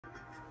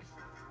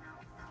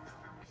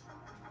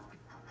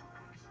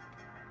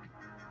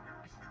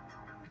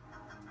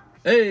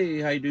Hey,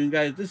 how you doing,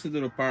 guys? This is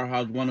Little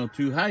Powerhouse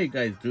 102. How you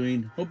guys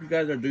doing? Hope you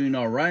guys are doing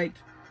all right.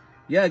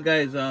 Yeah,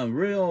 guys,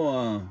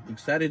 real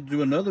excited to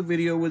do another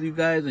video with you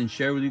guys and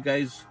share with you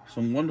guys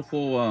some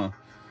wonderful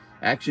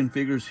action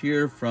figures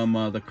here from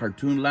the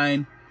cartoon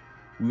line.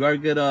 We are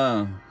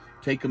gonna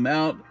take them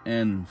out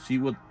and see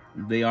what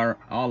they are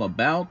all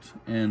about,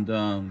 and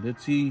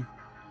let's see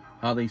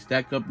how they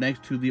stack up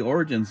next to the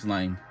Origins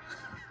line.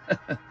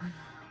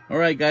 All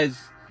right,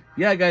 guys.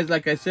 Yeah, guys,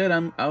 like I said,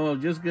 I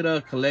was just gonna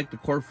collect the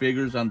core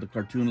figures on the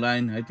cartoon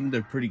line. I think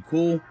they're pretty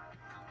cool.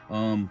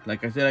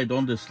 Like I said, I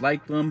don't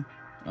dislike them.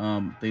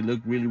 They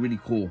look really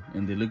cool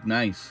and they look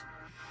nice.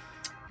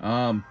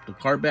 The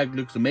card back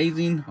looks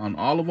amazing on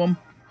all of them.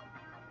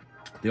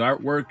 The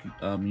artwork,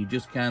 you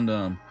just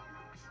can't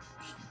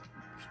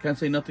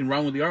say nothing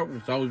wrong with the artwork.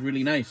 It's always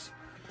really nice.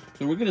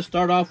 So we're gonna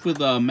start off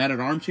with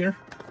Man-at-Arms here.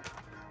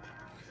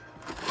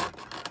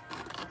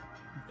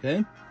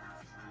 Okay,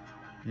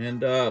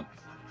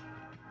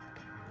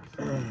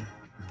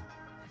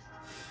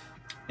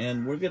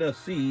 and we're gonna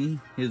see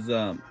his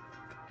other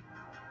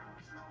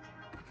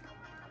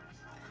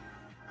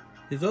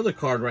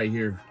card right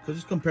here. So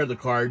just compare the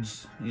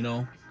cards, you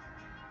know.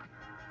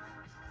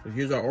 So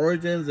here's our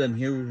Origins, and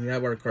here we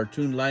have our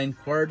cartoon line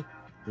card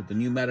with the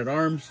new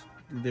Man-at-Arms.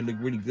 They look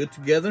really good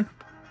together.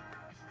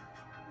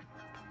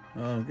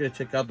 We're gonna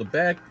check out the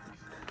back.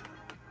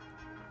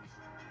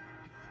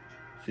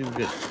 See if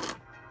we can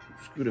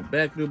scoot it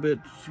back a little bit.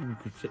 See if we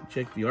can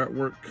check the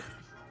artwork.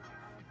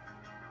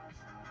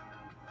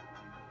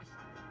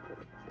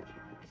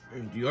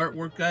 Here's the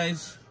artwork,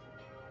 guys.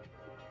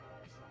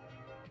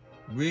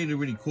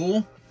 Really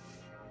cool.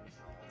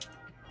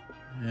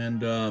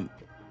 And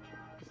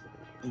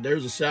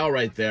there's a cell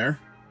right there.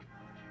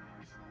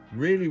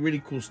 Really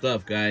cool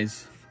stuff,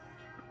 guys.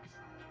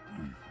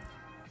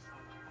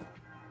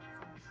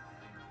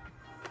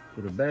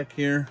 Put it back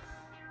here.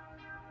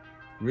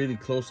 Really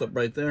close up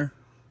right there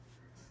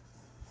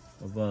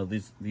of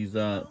these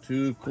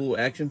two cool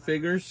action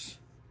figures.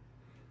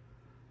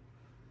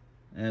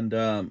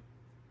 And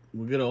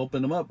we're gonna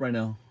open them up right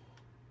now.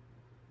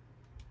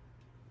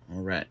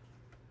 All right.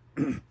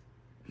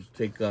 Just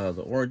take the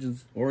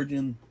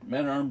Origin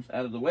Man-at-Arms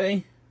out of the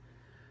way.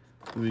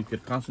 We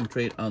could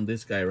concentrate on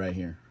this guy right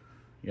here.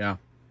 Yeah.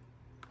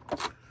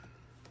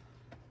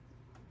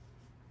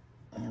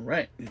 All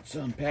right, let's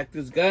unpack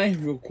this guy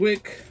real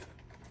quick.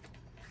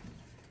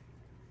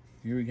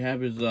 Here we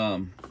have his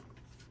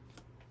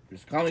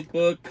comic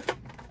book.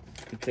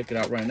 You can check it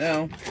out right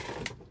now.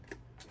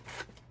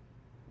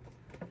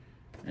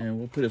 And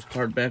we'll put his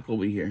card back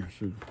over here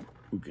so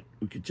we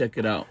could check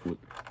it out with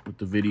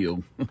the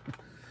video.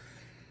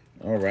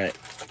 All right.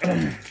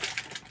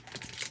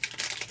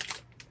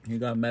 You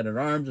got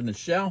Man-at-Arms in the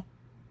shell.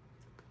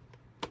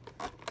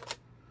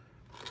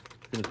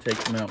 Gonna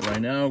take them out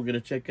right now. We're gonna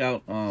check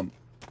out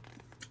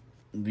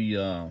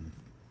the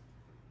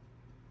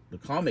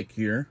comic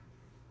here.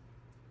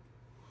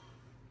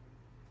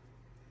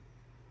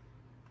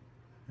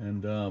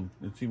 And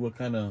let's see what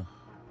kind of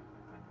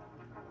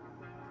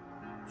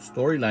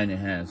storyline it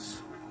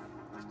has.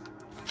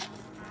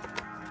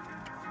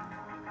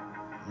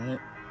 All right.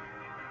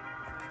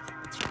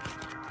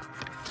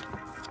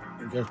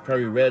 You guys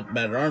probably read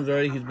Man-at-Arms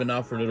already. He's been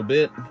out for a little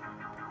bit.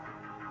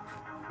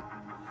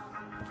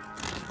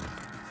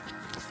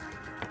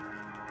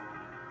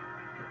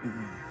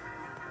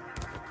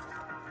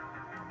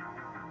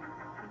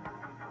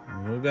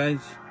 There you go,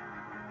 guys.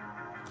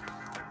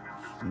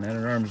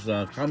 Man-at-Arms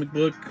comic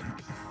book.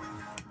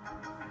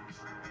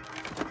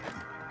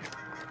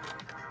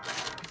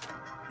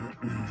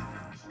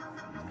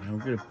 And we're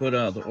gonna put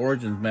the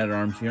Origins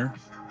Man-at-Arms here.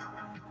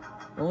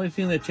 The only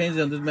thing that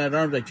changes on this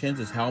Man-at-Arms, I changed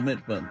his helmet,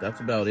 but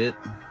that's about it.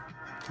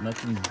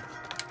 Nothing,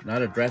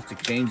 not a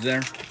drastic change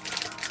there.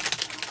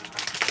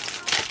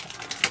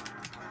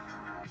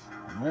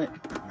 All right,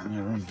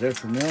 Man-at-Arms there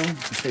for now.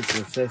 Let's take the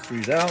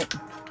accessories out.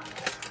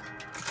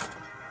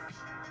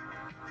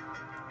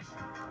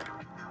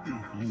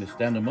 I'm gonna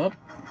stand them up.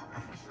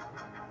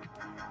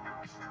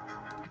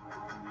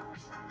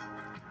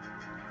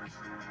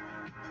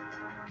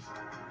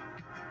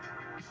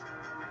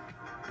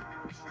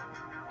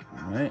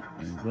 All right,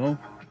 there you go.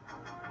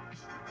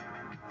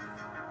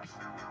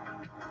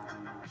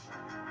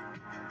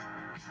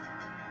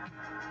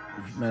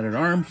 There's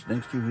Man-at-Arms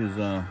next to his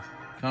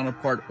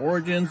counterpart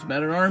Origins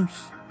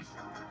Man-at-Arms.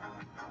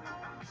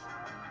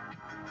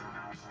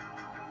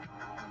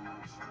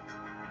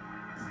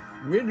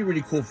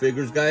 Really cool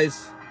figures,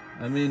 guys.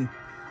 I mean,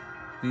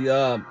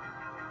 the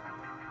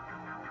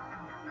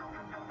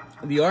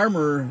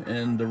armor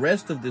and the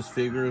rest of this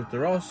figure,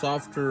 they're all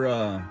softer,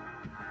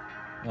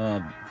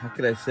 how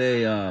could I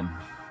say,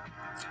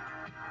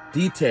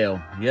 detail.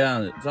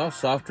 Yeah, it's all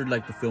softer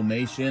like the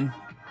Filmation.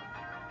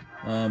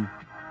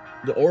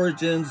 The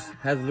Origins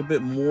has a little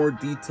bit more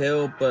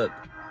detail, but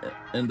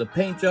in the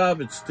paint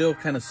job, it's still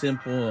kind of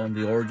simple on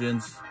the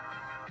Origins.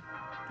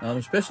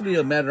 Especially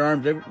a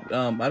Man-at-Arms.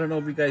 I don't know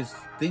if you guys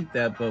think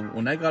that, but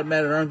when I got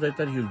Man-at-Arms, I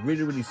thought he was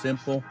really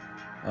simple.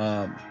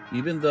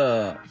 Even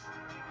the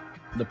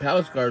the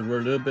palace guards were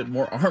a little bit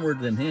more armored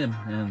than him,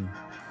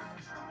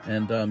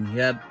 and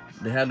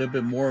they had a little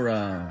bit more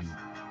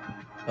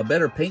a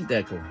better paint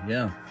deco,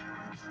 yeah.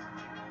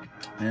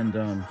 And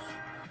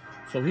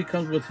so he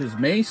comes with his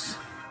mace,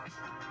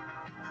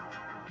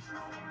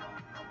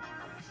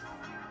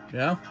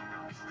 yeah,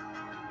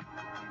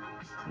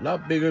 a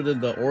lot bigger than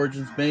the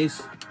Origins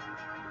mace,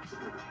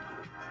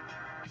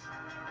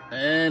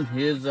 and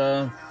his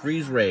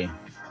freeze ray.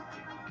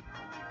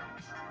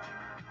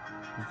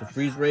 Here's the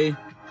freeze ray. You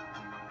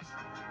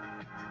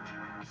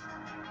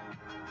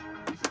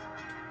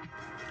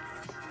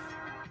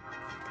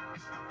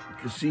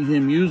can see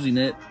him using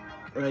it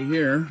right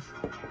here.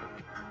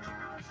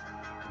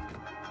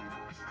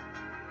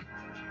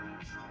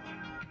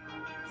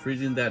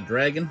 Freezing that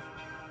dragon.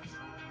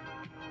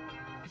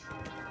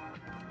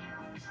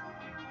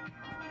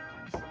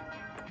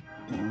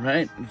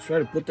 Alright, let's try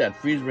to put that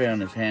freeze ray on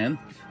his hand.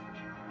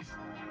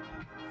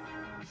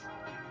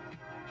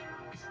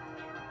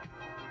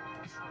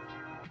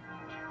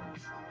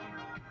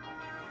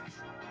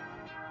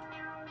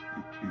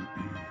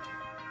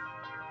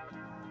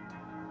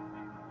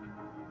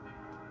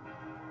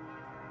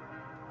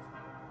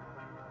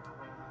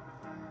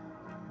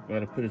 Got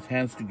to put his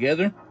hands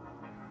together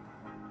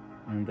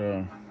and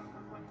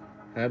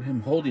have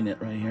him holding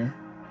it right here.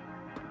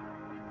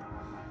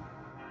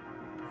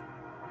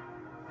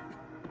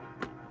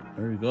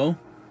 There we go.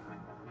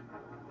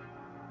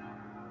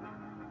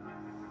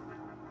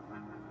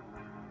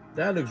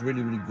 That looks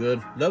really, really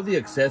good. Love the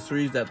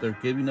accessories that they're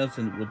giving us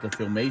with the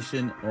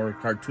Filmation or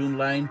cartoon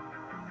line.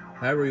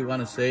 However you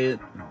want to say it.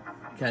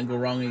 Can't go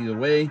wrong either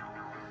way.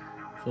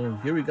 So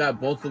here we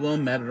got both of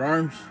them,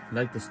 Man-at-Arms.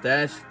 Like the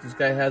stash. This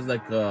guy has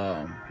like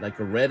a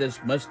reddish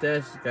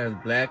mustache. This guy has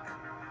black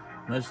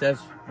mustache.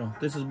 Well,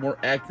 this is more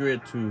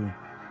accurate to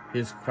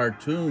his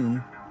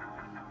cartoon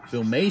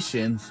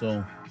Filmation.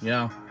 So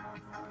yeah,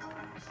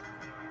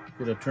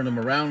 gonna turn him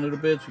around a little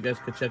bit so you guys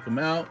can check him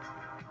out.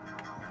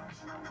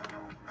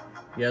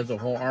 He has a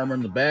whole armor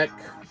in the back.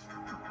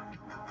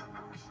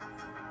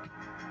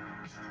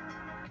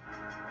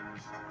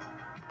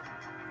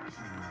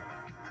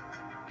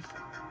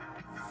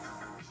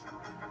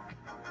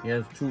 He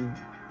has two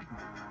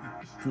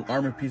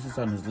armor pieces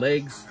on his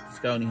legs. This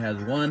guy only has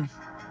one,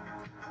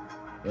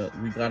 but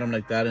we got him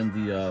like that in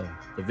the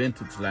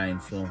vintage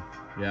line. So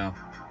yeah,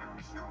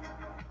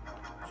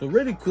 so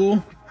really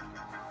cool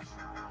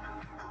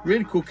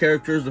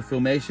characters of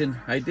Filmation.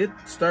 I did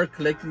start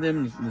collecting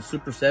them in the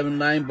Super 7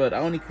 line, but I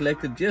only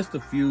collected just a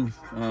few.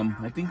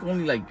 I think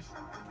only like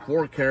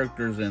 4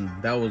 characters, and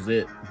that was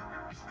it.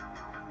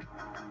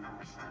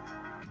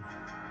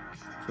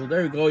 So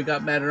there we go. We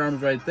got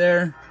Man-at-Arms right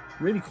there.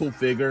 Really cool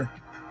figure.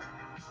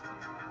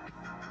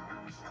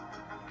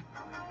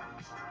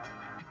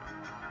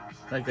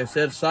 Like I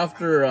said,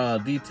 softer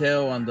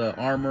detail on the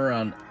armor,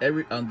 on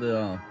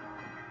the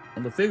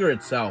figure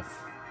itself.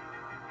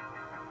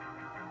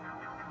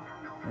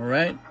 All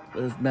right,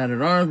 there's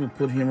Man-at-Arms. We'll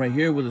put him right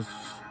here with his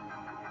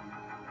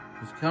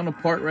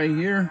counterpart right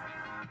here.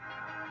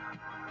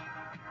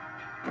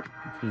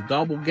 His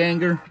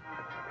doppelganger.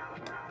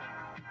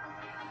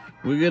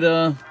 We're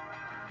gonna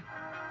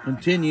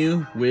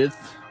continue with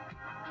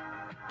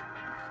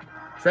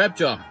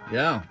Trapjaw.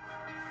 Yeah,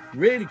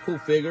 really cool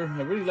figure.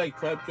 I really like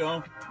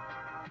Trapjaw.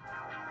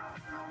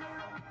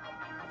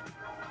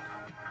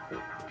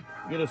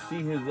 You're gonna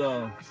see his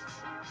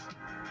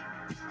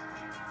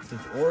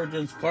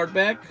Origins card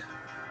back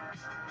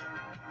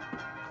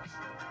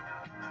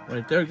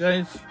right there,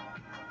 guys.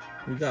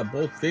 We got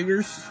both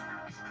figures.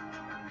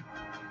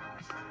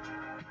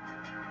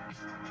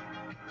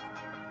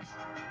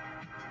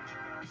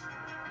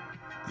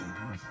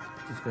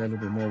 This guy a little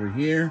bit more over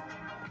here.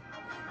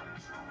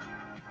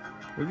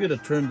 We're gonna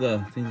turn the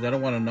things. I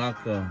don't want to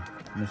knock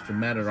Mr.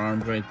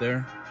 Man-at-Arms right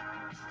there.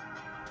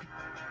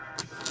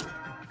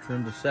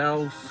 Turn the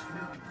cells,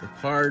 the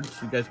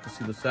cards. You guys can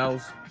see the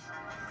cells.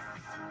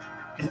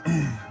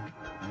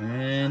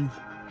 And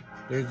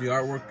there's the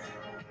artwork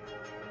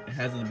it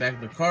has in the back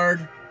of the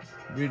card.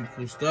 Really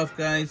cool stuff,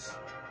 guys.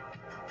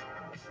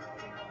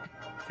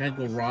 Can't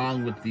go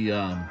wrong with the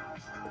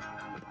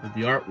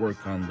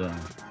artwork on the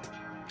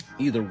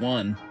either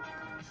one.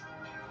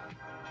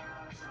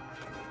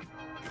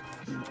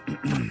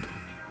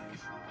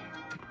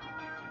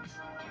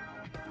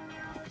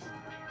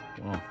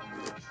 Wow.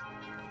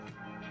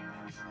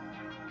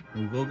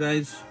 Here we go,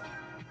 guys.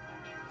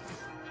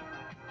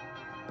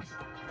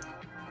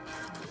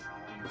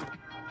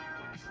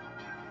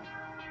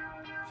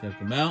 Check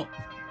them out.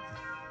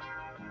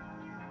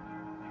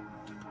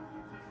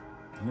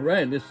 All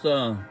right, let's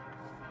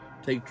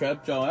take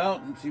Trapjaw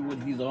out and see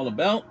what he's all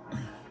about.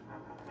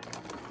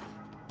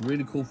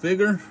 Really cool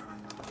figure.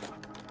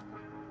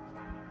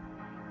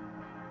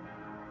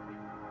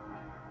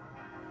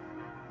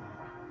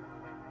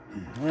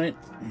 All right.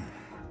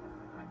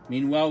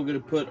 Meanwhile, we're gonna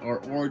put our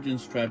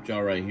Origins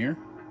Trapjaw right here.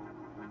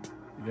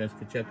 You guys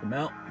can check him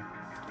out.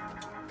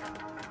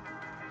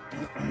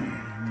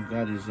 We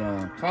got his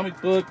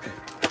comic book.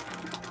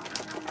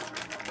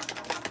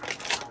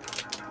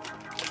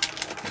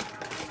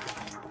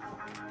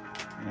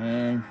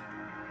 And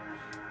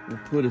we'll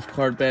put his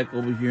card back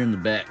over here in the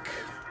back.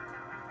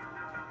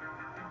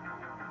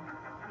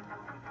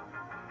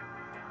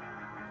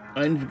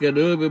 I need to get a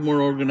little bit more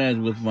organized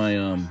with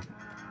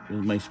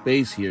my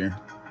space here.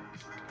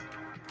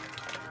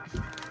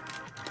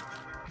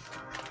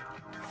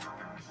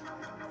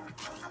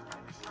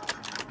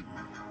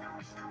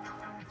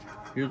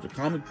 Here's the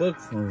comic book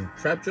for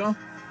Trapjaw.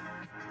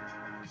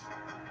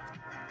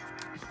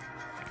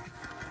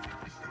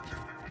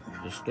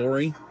 The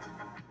story.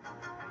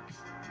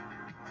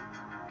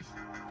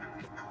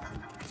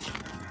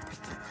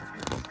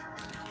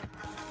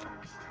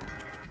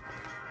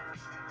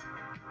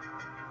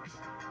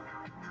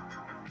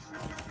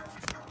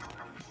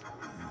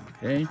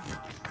 Okay.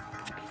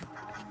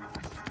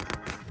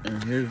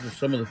 And here's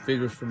some of the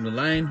figures from the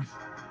line.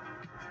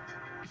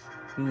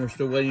 And we're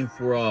still waiting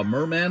for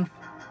Merman.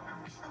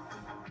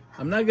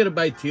 I'm not gonna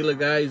buy Tila,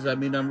 guys. I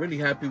mean, I'm really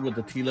happy with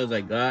the Tilas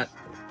I got.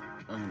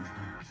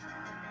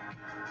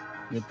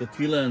 With the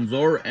Tila and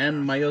Zor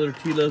and my other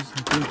Tilas,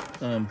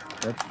 I think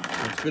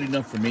that's good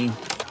enough for me.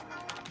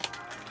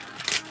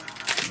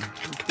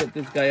 Let's get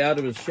this guy out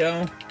of his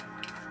shell.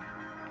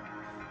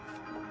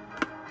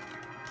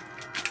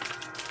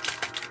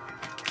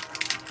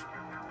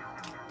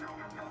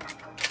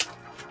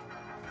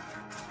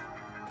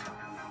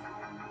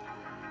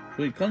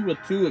 So he comes with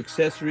 2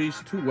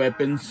 accessories, 2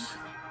 weapons.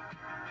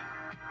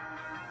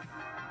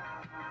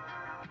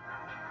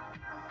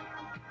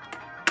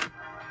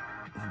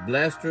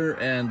 Blaster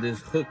and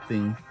this hook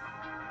thing.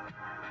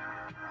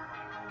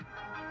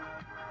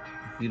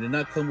 He did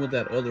not come with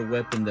that other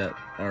weapon that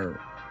our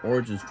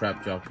Origins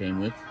Trapjaw came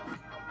with.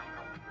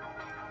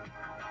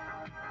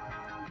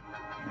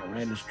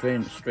 Alright, let's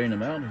strain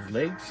him out, his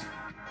legs.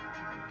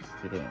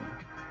 Let's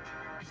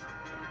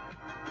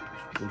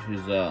put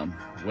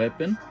his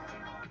weapon.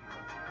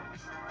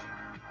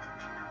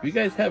 You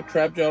guys have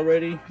Trapjaw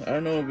already? I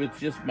don't know if it's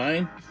just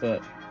mine,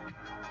 but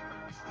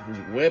his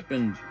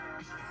weapon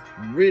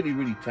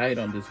really tight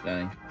on this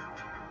guy.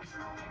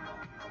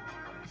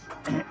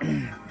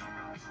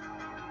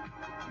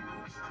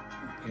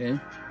 Okay.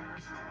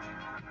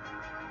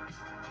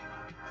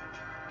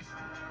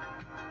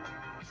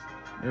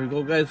 There we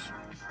go, guys.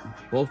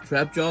 Both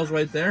Trapjaws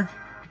right there.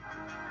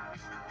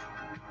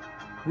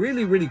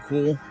 Really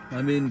cool.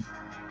 I mean,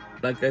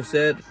 like I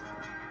said,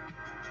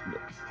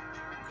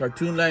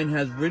 cartoon line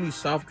has really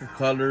softer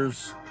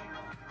colors.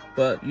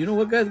 But you know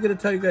what, guys? I'm gonna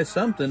tell you guys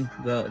something.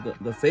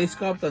 The face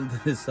sculpt on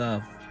this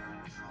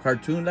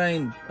cartoon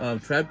line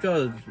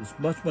Trapjaw is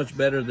much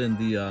better than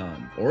the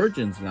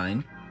Origins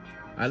line.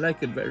 I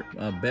like it very,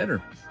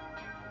 better.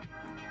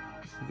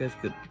 You guys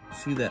could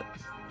see that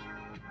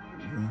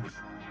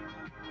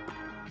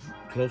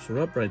closer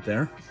up right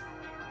there.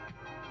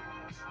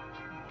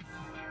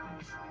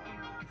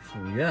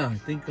 So yeah, I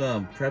think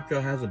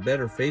Trapjaw has a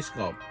better face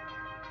sculpt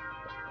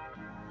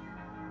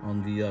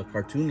on the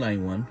cartoon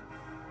line one.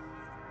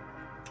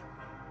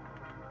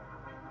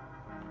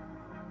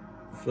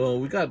 So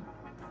we got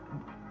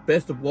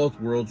best of both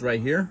worlds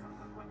right here.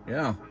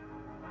 Yeah.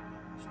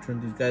 Let's turn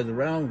these guys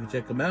around. We can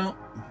check them out.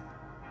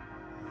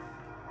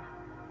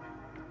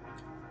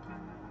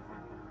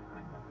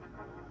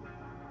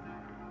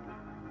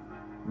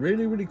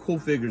 Really cool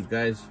figures,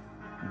 guys.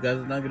 You guys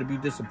are not going to be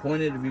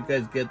disappointed if you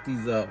guys get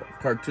these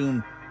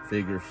cartoon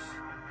figures.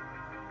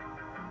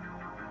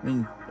 I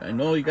mean, I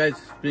know you guys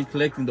have been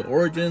collecting the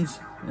Origins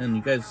and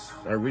you guys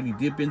are really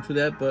deep into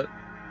that, but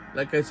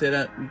like I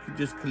said, we could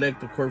just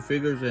collect the core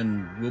figures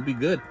and we'll be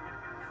good.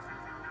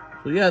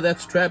 So yeah,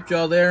 that's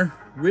Trapjaw there.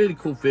 Really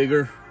cool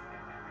figure.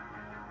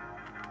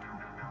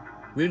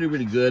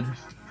 Really good.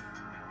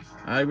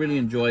 I really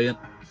enjoy it.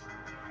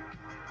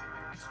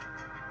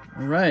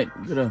 Alright,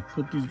 I'm gonna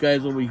put these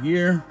guys over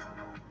here.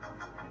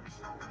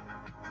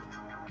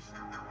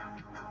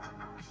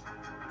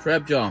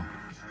 Trapjaw.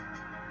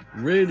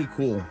 Really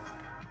cool.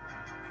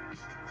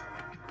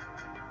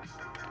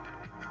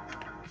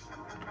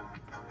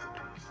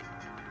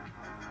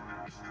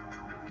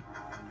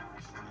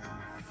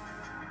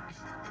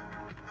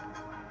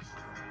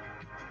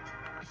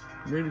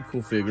 Really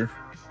cool figure.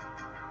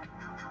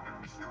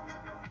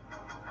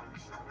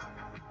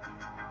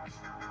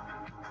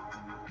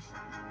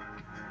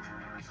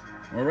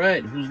 All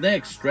right, who's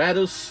next?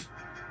 Stratos.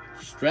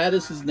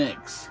 Stratos is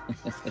next.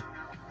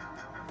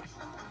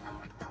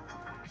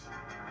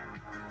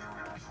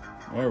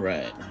 All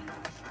right.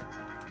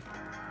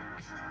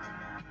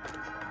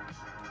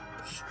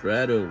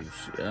 Stratos,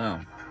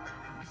 yeah.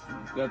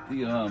 We've got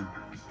the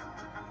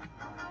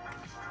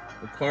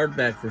card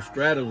back for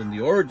Stratos in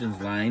the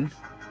Origins line.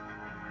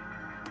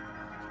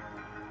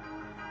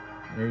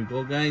 There we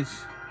go,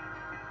 guys.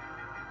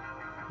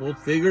 Both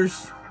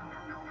figures.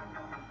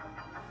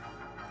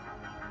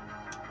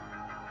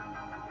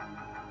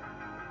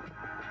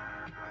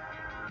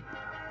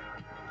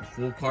 The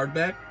full card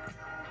back.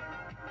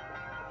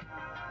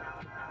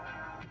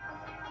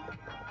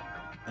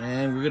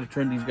 And we're gonna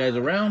turn these guys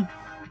around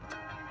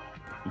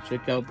and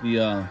check out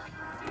the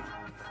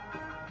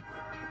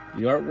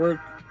artwork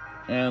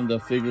and the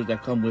figures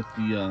that come with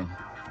the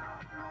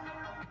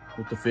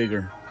with the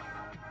figure.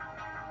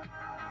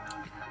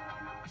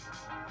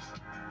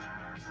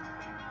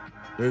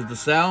 There's the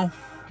Sal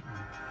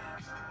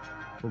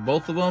for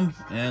both of them,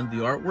 and the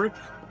artwork.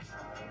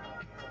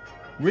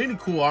 Really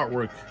cool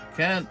artwork.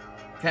 Can't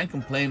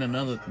complain on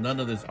none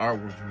of this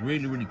artwork.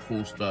 Really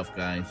cool stuff,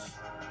 guys.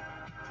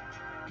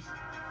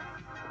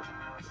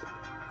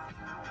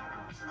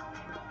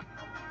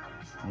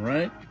 All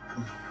right.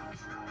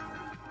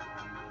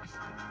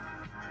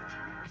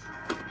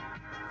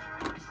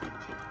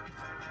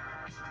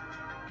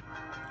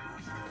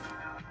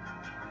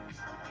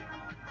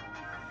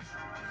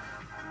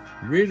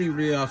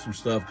 Really awesome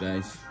stuff,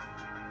 guys.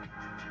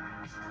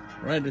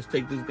 All right, let's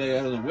take this guy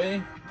out of the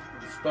way.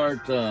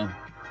 Start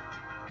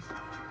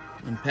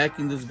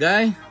unpacking this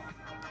guy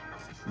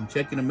and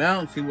checking him out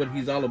and see what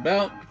he's all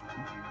about.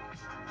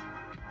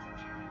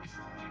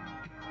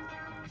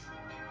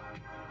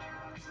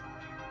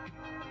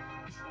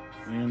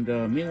 And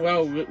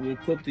meanwhile, we'll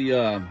put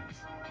the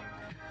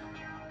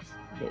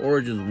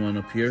Origins one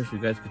up here so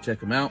you guys can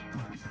check him out.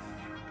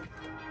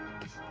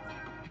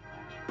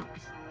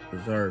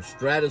 There's our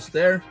Stratus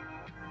there,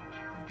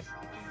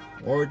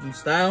 Origin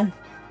style.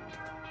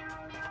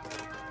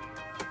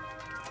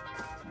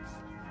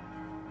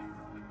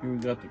 Here we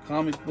got the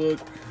comic book.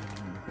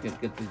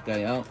 Get this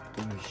guy out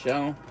of his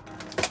shell.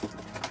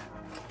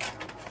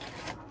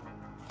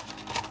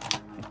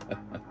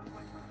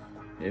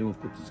 Okay, we'll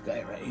put this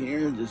guy right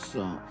here. This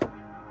hope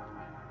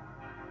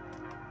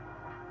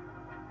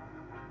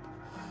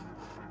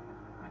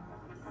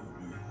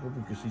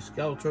we can see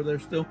Skeletor there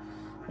still.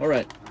 All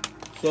right,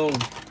 so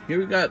here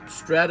we got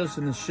Stratus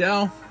in the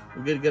shell.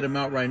 We're gonna get him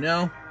out right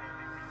now.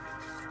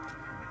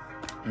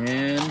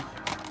 And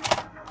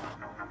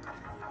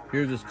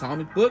here's his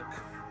comic book.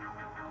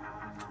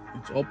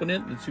 Let's open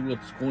it. Let's see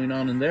what's going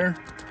on in there.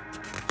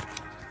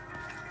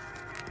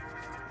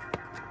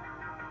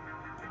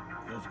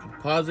 Let's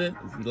composite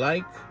if you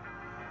like.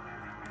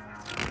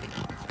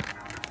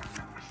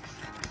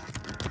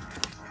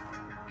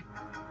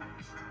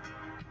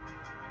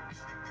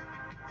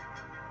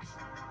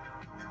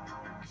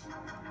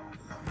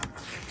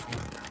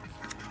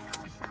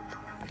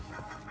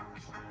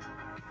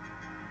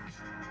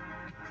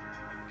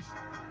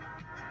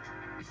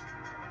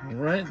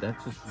 All right,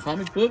 that's his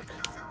comic book.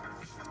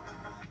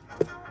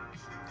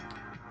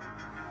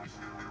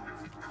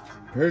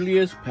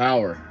 Earliest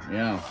power,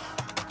 yeah.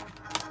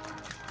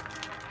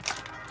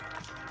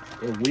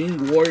 The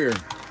Winged Warrior,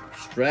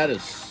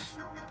 Stratus.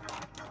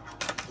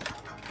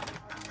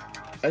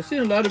 I've seen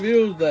a lot of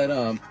videos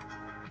that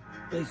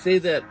they say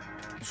that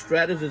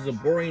Stratus is a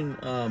boring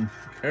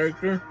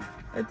character.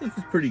 I think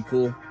he's pretty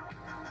cool.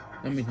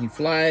 I mean, he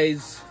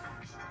flies.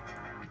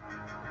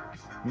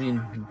 I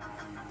mean,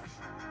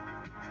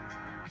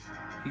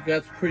 he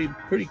got pretty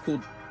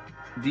cool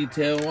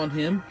detail on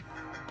him.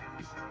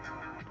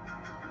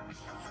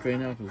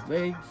 Straighten out his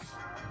legs,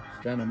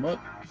 stand him up.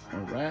 All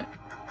right,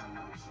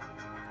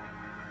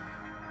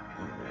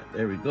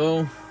 there we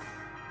go.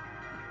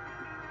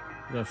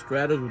 We got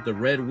Stratus with the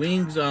red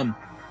wings. On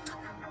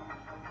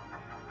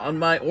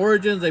my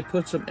Origins, I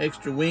put some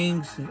extra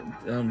wings.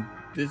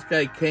 This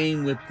guy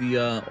came with the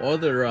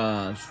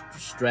other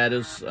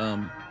Stratus,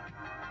 so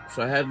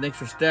I had an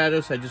extra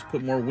Stratus. I just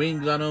put more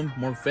wings on him,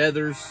 more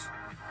feathers.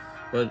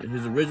 But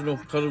his original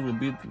color would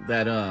be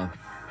that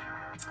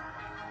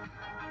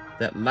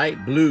that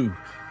light blue.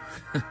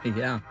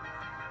 Yeah.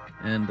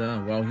 And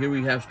well, here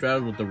we have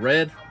Stratus with the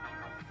red.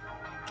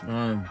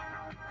 Here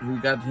we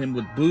got him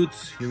with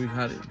boots. Here we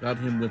got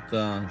him with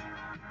I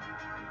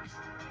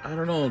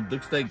don't know, it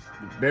looks like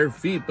bare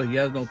feet, but he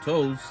has no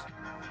toes.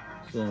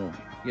 So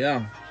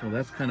yeah, so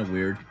that's kind of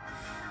weird.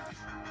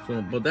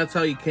 So, but that's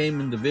how he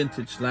came in the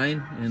vintage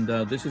line. And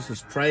this is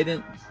his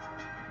trident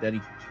that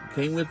he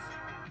came with.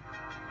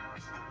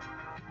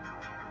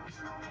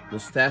 The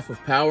Staff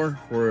of Power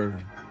for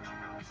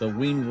the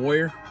Winged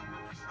Warrior.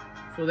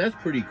 So that's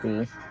pretty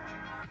cool.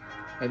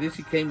 I guess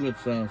he came with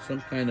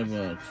some kind of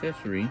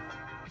accessory.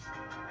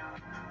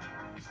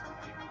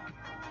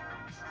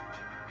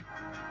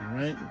 All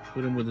right,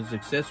 put him with his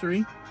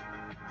accessory.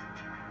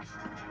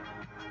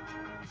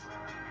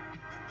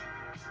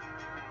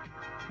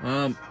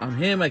 On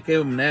him, I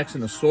gave him an axe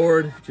and a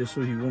sword, just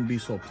so he won't be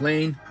so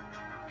plain.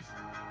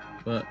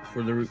 But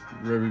for the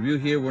review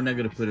here, we're not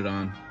gonna put it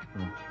on.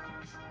 So.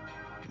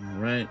 All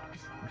right,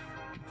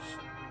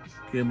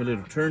 give them a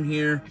little turn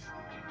here.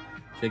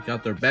 Check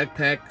out their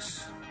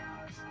backpacks.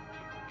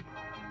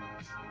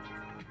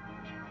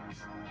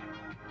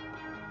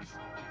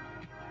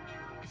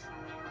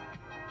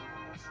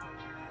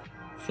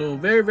 So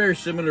very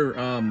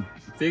similar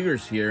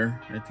figures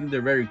here. I think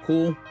they're very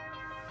cool.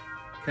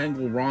 Can't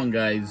go wrong,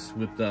 guys,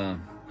 with the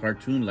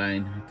cartoon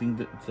line. I think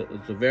that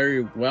it's a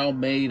very well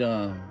made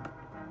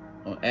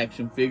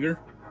action figure.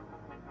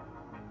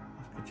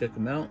 Let's go check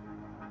them out.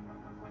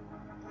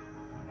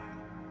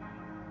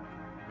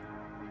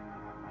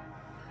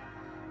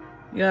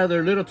 Yeah,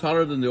 they're a little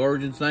taller than the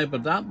Origins line,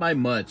 but not by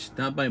much.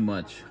 Not by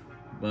much.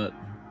 But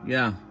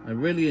yeah, I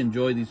really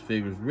enjoy these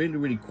figures.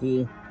 Really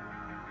cool.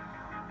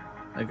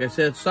 Like I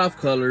said, soft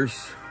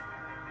colors.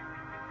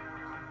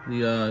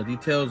 The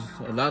detail's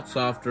a lot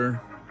softer.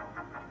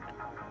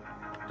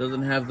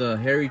 Doesn't have the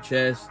hairy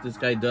chest. This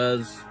guy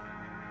does.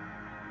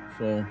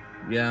 So,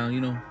 yeah,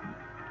 you know.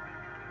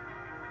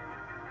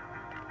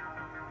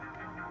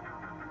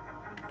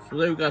 So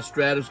there we got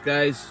Stratos,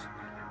 guys.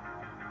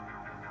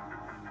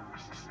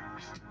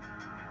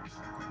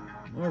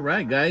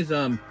 Alright, guys.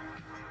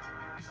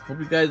 Hope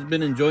you guys have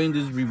been enjoying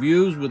these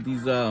reviews with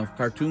these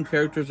cartoon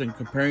characters and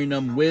comparing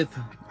them with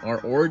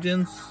our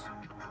origins.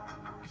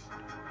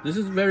 This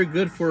is very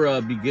good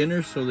for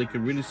beginners, so they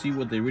can really see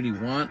what they really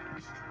want.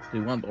 They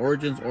want the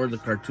origins or the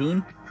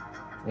cartoon,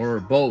 or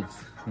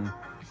both.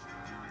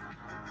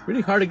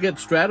 Really hard to get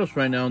Stratos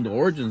right now in the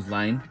origins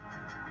line,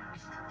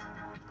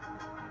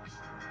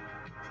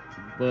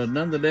 but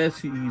nonetheless,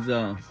 he's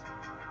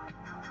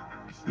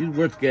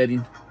worth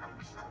getting.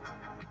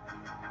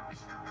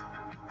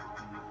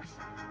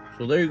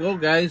 So there you go,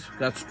 guys.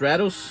 Got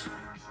Stratos.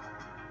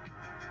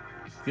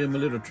 Give him a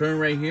little turn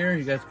right here.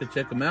 You guys can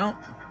check him out.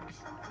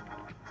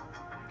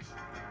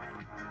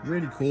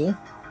 Really cool.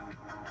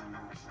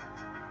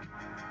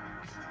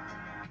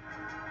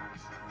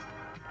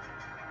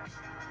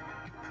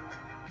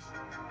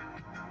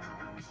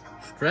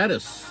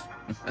 Stratos.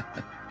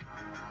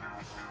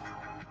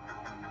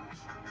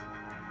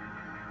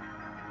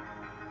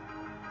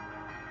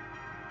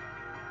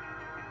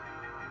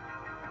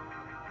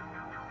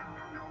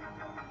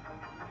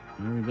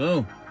 There we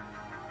go.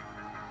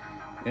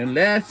 And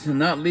last and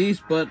not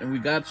least, but we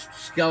got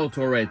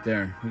Skeletor right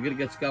there. We're gonna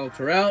get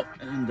Skeletor out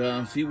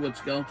and see what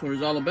Skeletor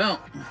is all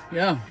about.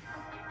 Yeah.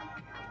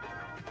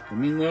 And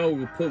meanwhile,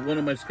 we'll put one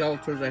of my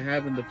Skeletors I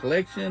have in the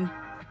collection.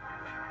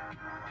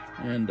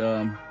 And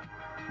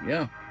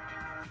yeah.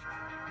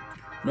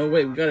 No,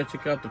 wait, we gotta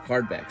check out the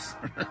card backs.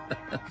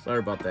 Sorry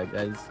about that,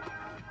 guys.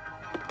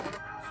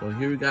 So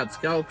here we got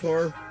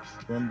Skeletor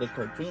from the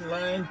cartoon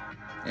line,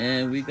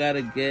 and we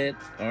gotta get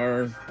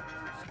our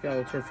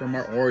Skeletor from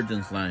our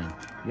origins line.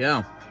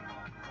 Yeah.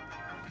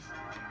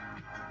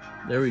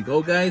 There we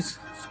go, guys.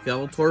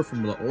 Skeletor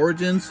from the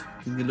origins.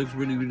 I think he looks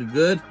really, really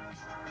good.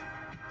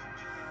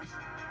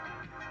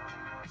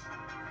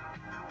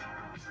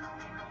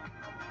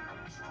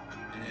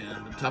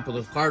 And the top of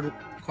the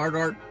card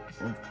art,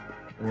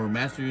 or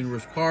Master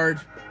Universe card.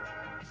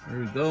 There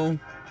we go.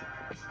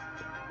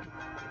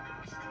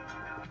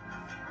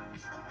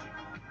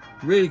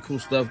 Really cool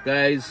stuff,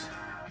 guys.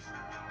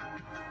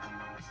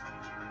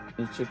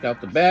 Let's check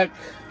out the back.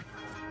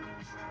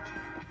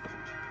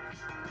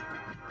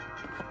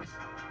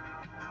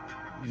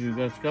 You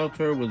got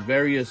Skeletor with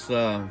various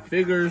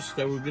figures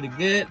that we're gonna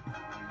get,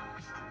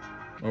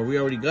 or we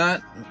already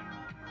got.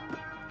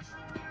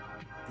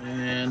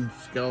 And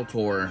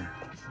Skeletor,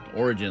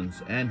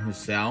 origins, and his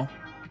Sal.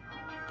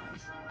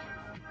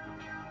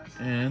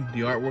 And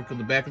the artwork on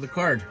the back of the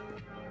card.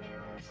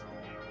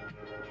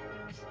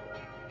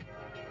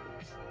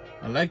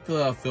 I like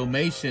the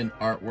Filmation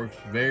artwork.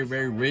 Very,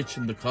 very rich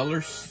in the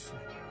colors.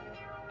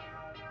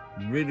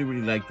 Really,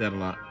 really like that a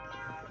lot.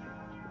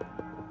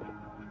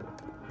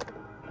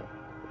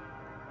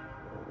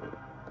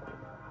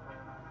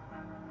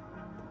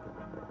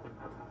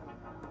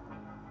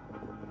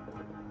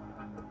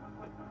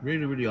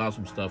 Really, really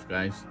awesome stuff,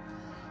 guys.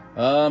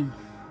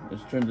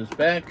 Let's turn this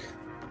back.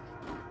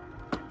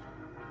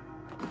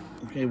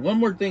 Okay, one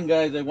more thing,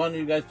 guys, I wanted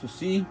you guys to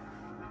see.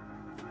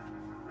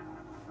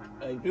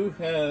 I do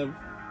have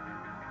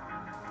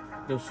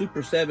the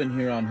Super 7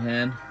 here on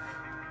hand.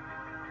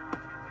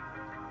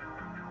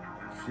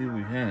 Let's see,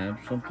 we have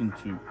something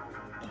to...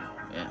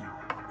 Oh, man.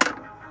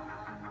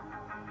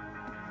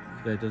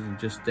 This guy doesn't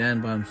just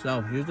stand by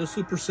himself. Here's the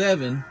Super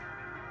 7.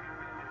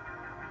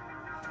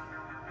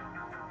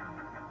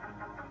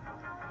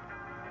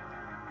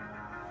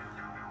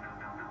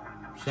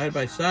 Side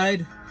by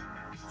side.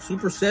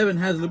 Super 7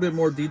 has a little bit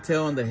more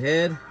detail on the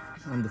head,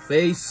 on the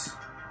face,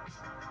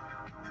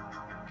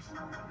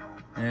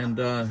 and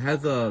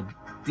has a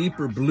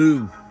deeper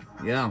blue.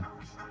 Yeah.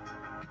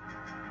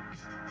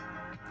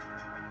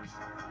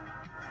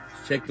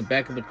 Let's check the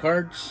back of the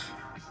cards.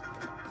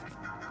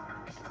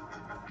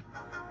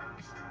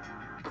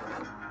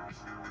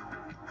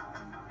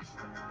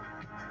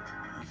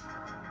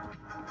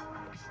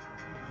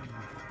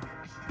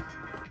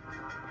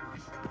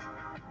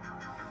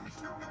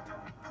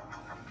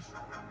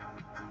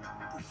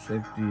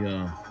 Check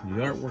the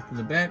artwork in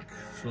the back.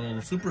 So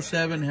the Super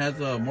 7 has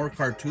a more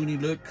cartoony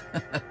look,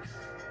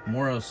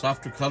 more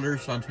softer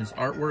colors on his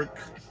artwork.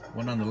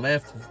 One on the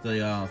left is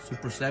the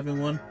Super 7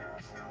 one.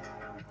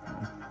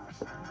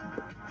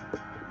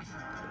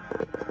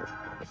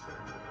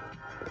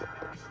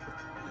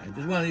 I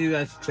just wanted you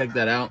guys to check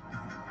that out.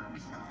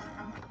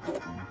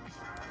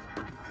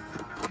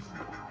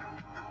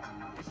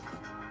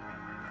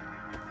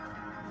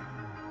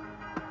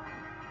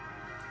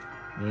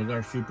 There's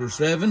our Super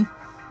 7.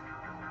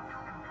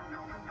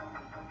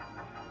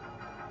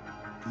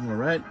 All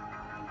right,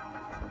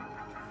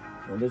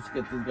 so let's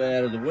get this guy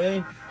out of the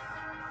way.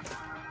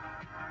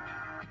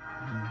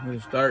 I'm going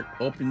to start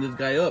opening this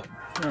guy up.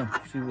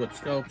 See what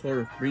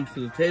Skeletor brings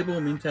to the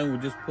table. Meantime,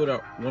 we'll just put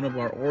out one of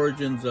our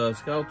Origins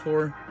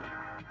Skeletor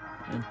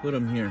and put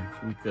them here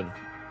so we could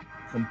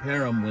compare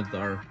them with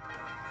our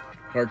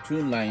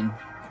cartoon line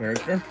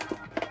character.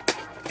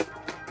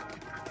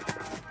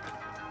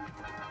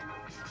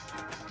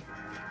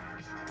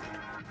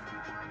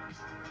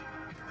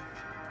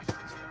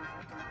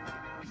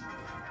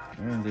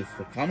 And the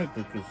comic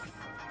book is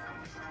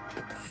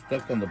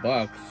stuck on the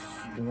box.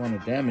 Don't want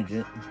to damage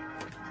it.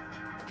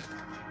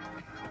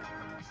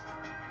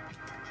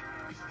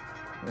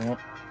 Well,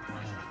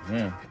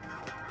 man,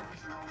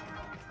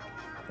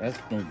 that's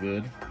no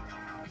good.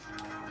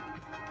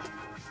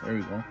 There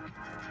we go.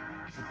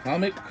 The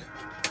comic.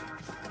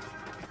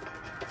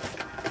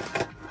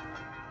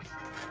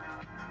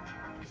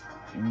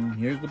 And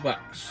here's the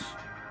box.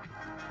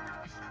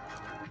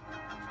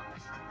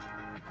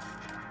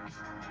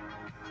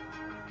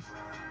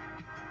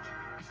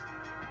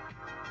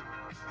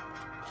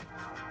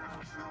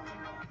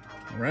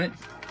 All right.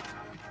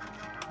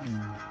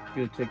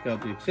 Gonna take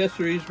out the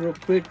accessories real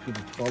quick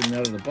because it's falling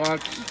out of the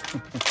box.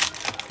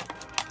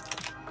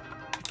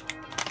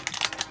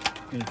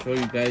 Gonna show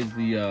you guys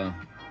the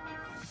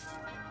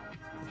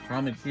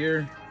comic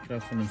here.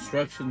 Got some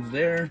instructions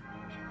there.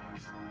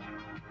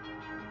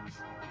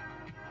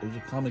 There's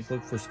a comic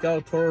book for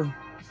Skeletor,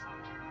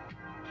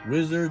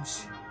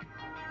 Wizards,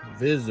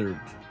 Vizard,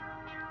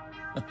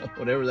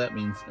 whatever that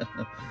means.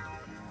 All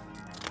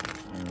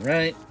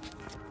right.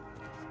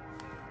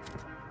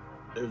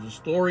 There's a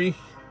story.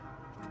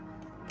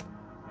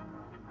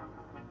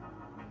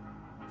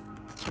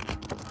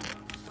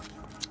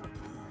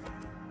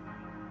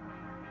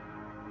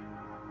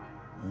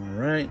 All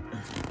right.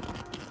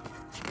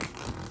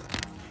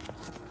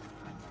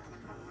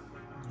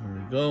 There we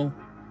go.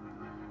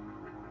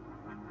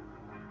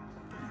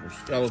 For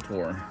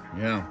Skeletor,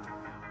 yeah.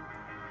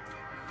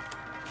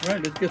 All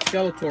right, let's get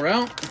Skeletor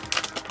out.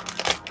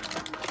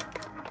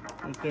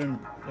 Right there,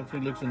 that's how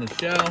he looks in the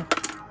shell.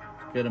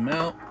 Let's get him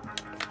out.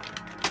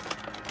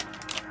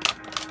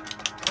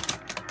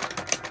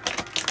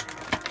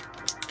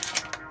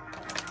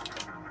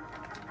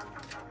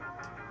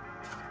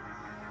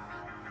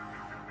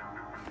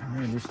 All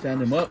right, let's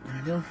stand him up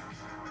right now.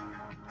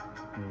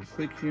 Real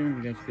quick here,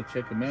 you guys can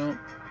check him out.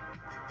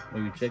 Or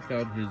you check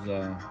out his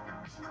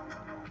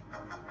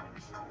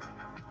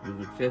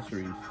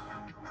accessories.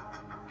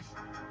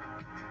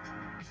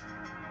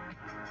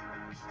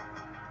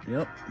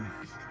 Yep.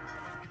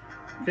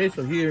 Okay,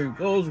 so here it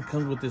goes. It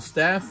comes with this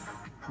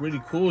staff.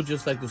 Really cool,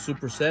 just like the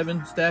Super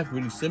 7 staff,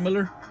 really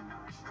similar.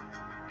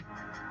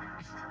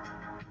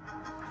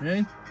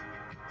 Okay.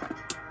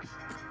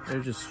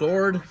 There's a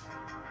sword.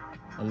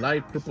 A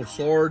light purple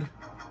sword.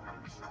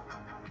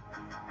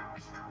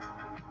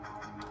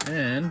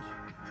 And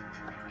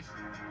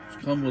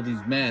it's come with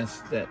these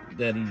masks that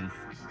he...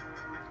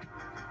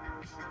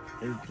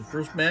 There's the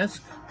first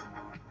mask.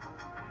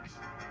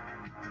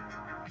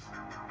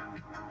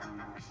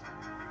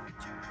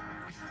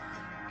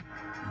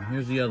 And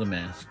here's the other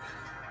mask.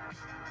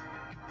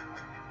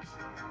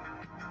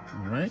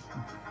 All right.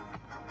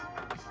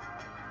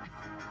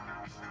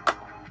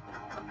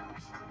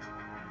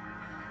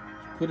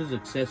 Let's put his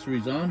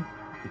accessories on.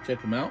 You can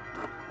check them out.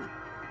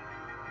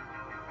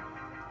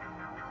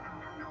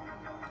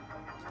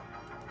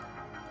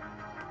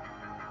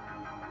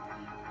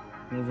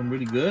 Holds them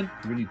really good,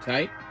 really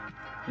tight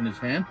in his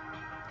hand.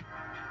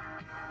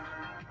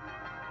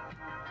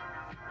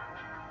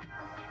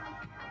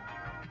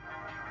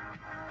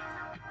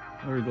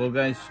 There we go,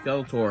 guys.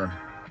 Skeletor.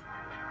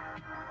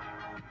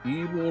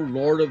 Evil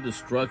Lord of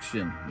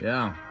Destruction.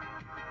 Yeah.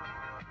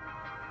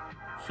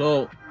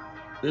 So,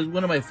 this is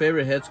one of my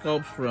favorite head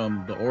sculpts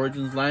from the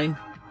Origins line.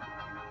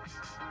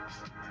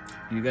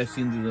 You guys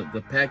seen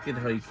the packet,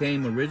 how he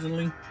came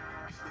originally.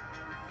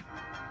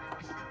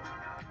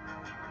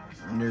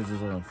 And there's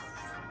the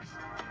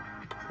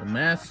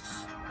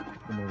masks.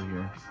 Come over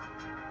here.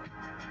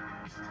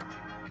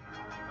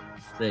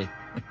 Stay.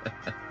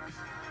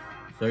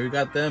 So you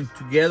got them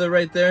together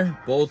right there.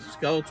 Both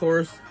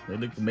Skeletors. They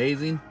look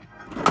amazing.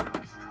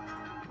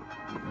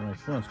 Alright,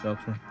 come on,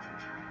 Skeletor.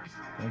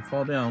 Don't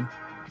fall down.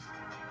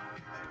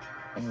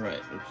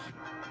 Alright, let's...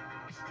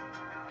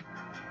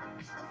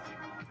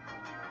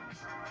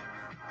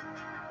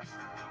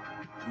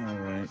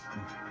 Alright.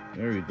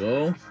 There we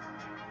go.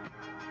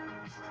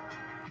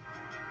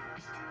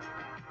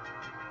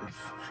 Let's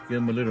give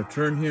them a little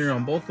turn here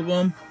on both of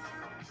them.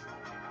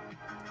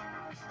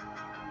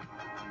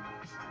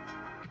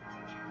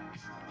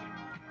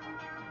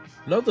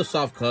 Love the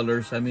soft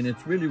colors. I mean,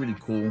 it's really, really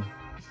cool.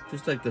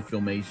 Just like the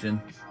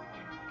Filmation.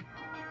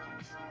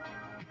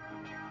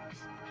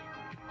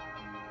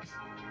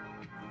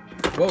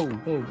 Whoa,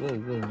 whoa, whoa,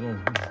 whoa, whoa.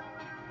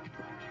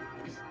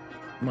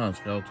 Come on,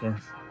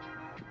 Skeletor.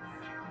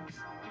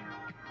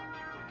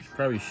 He's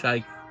probably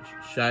shy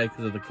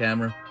because of the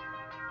camera.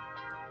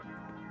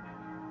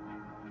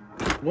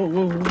 Whoa,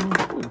 whoa, whoa,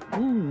 whoa.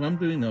 Ooh, I'm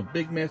doing a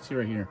big mess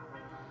right here.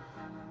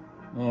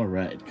 All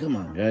right, come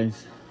on,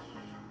 guys.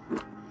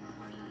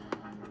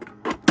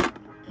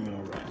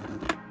 All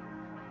right.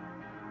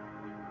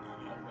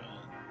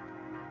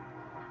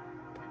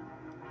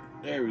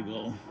 There we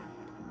go.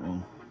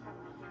 Well,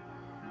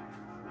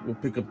 we'll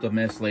pick up the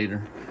mess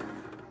later.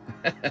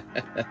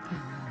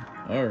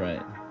 All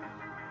right.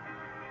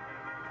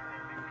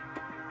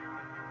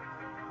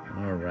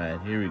 All right,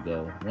 here we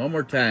go. One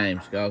more time,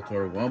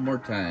 Skeletor. One more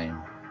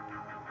time.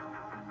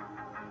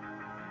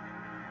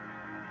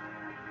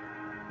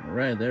 All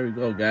right, there we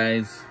go,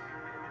 guys.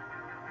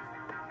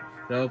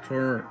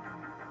 Skeletor,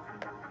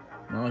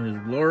 in all his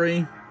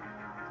glory.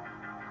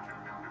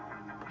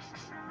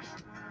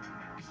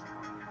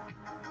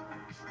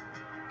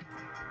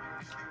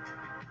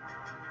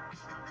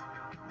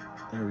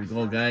 There we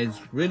go, guys.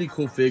 Really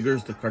cool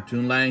figures, the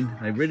cartoon line.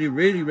 I really,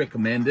 really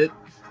recommend it.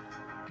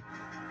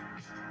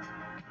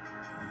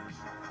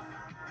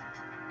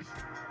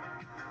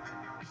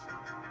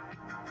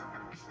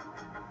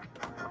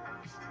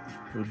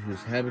 Put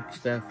his Havoc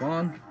staff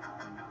on.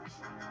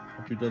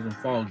 Hope he doesn't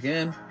fall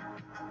again.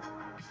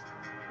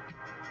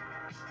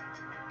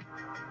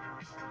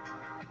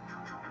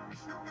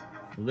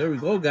 So there we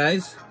go,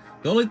 guys.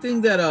 The only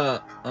thing that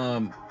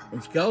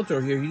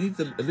Skeletor here, he needs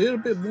a little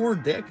bit more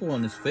deco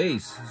on his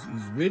face.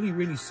 He's really,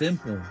 really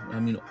simple. I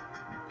mean,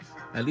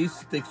 at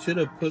least they should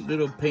have put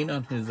little paint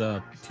on his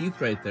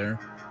teeth right there,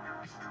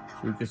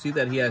 so we can see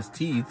that he has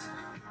teeth.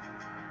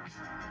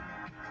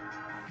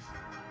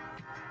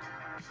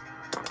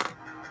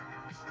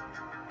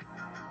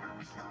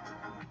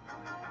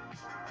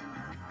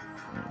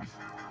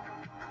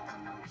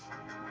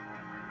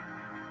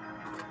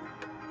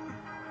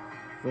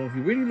 So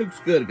he really looks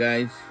good,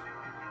 guys.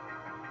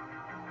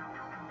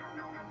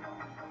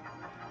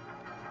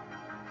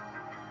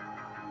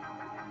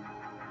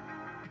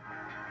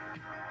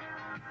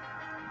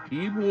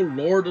 Evil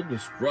Lord of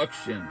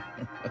Destruction.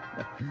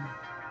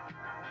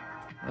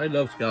 I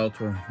love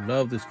Skeletor.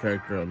 Love this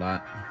character a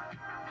lot.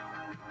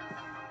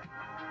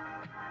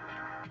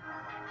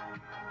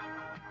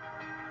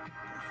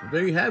 So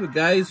there you have it,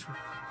 guys.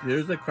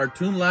 There's the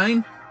cartoon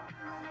line.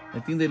 I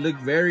think they look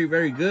very,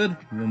 very good.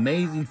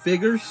 Amazing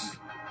figures.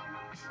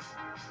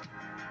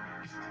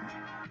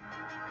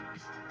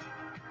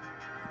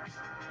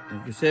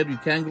 Like I said, you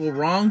can't go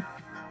wrong.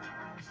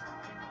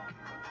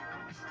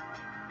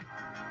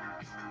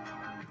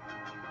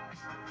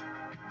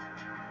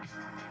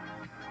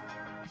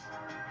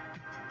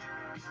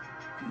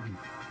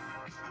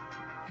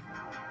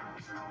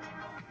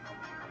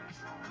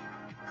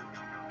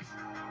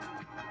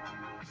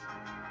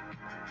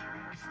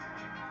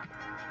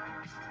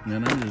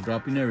 And I'm just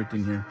dropping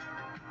everything here.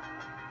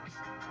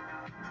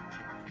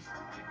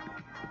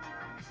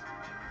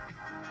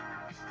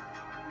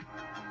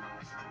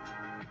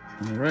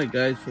 Alright,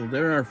 guys, so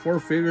there are 4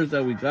 figures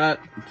that we got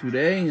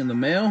today in the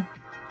mail.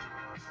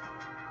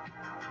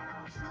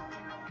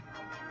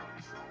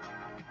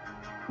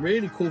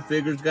 Really cool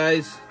figures,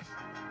 guys.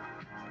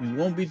 You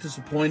won't be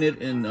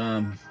disappointed in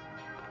when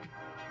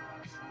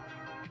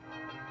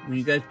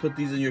you guys put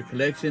these in your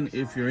collection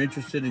if you're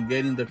interested in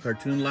getting the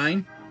cartoon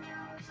line.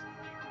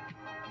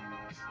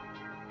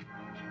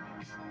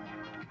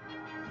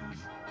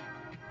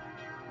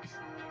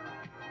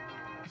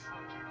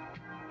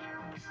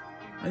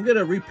 I'm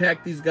gonna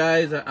repack these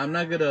guys. I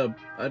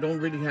don't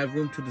really have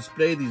room to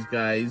display these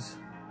guys.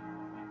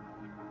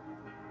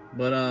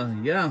 But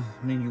yeah,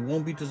 I mean, you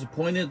won't be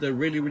disappointed. They're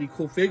really, really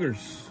cool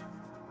figures.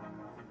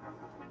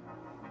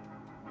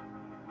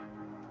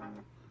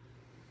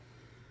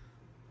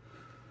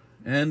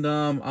 And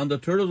on the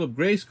Turtles of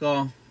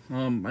Grayskull,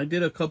 I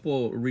did a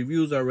couple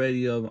reviews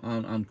already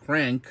on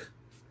Crank.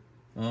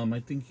 I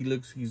think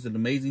he's an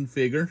amazing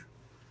figure.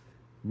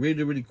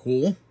 Really, really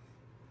cool.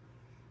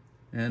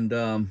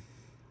 And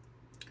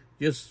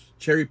just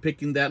cherry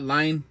picking that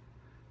line.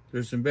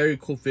 There's some very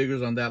cool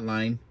figures on that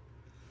line.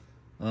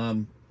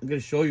 I'm gonna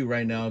show you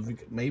right now.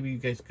 If maybe you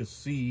guys could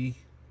see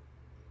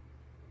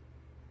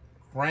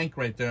Crank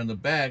right there in the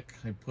back.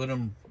 I put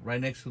him right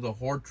next to the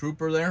Horde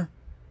Trooper there.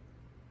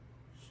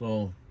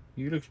 So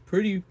he looks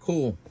pretty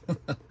cool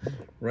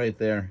right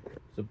there.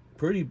 It's a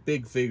pretty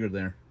big figure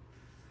there.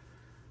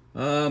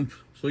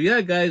 So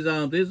yeah, guys,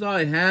 this is all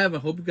I have. I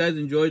hope you guys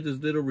enjoyed this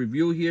little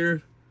review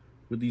here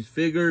with these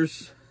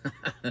figures.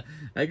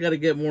 I gotta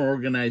get more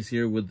organized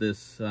here with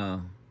this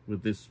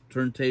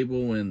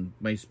turntable and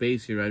my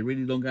space here. I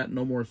really don't got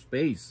no more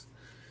space.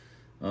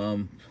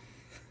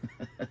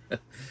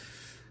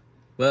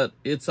 But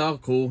it's all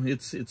cool.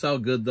 It's all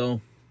good though.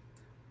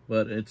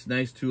 But it's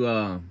nice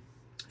to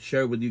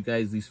share with you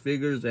guys these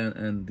figures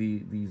and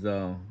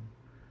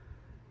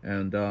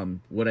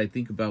what I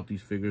think about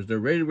these figures. They're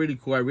really, really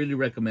cool. I really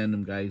recommend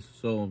them, guys.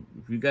 So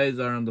if you guys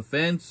are on the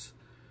fence,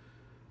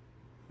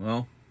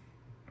 well,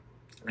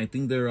 I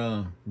think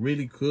they're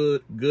really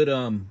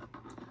good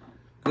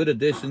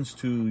additions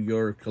to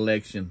your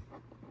collection.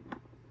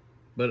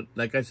 But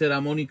like I said,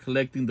 I'm only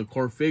collecting the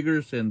core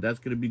figures, and that's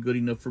gonna be good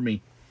enough for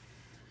me.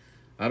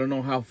 I don't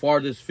know how far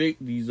this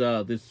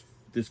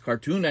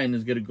cartoon line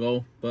is gonna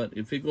go, but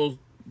if it goes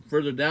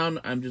further down,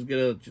 I'm just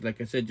gonna,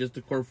 like I said, just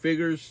the core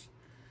figures.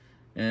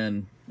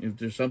 And if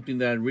there's something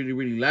that I really,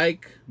 really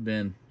like,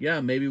 then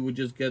yeah, maybe we'll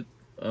just get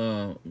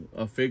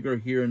a figure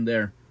here and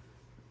there.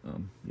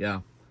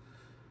 Yeah.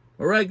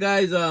 All right,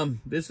 guys.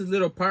 This is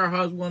Little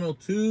Powerhouse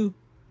 102,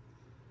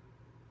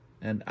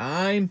 and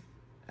I'm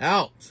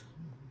out.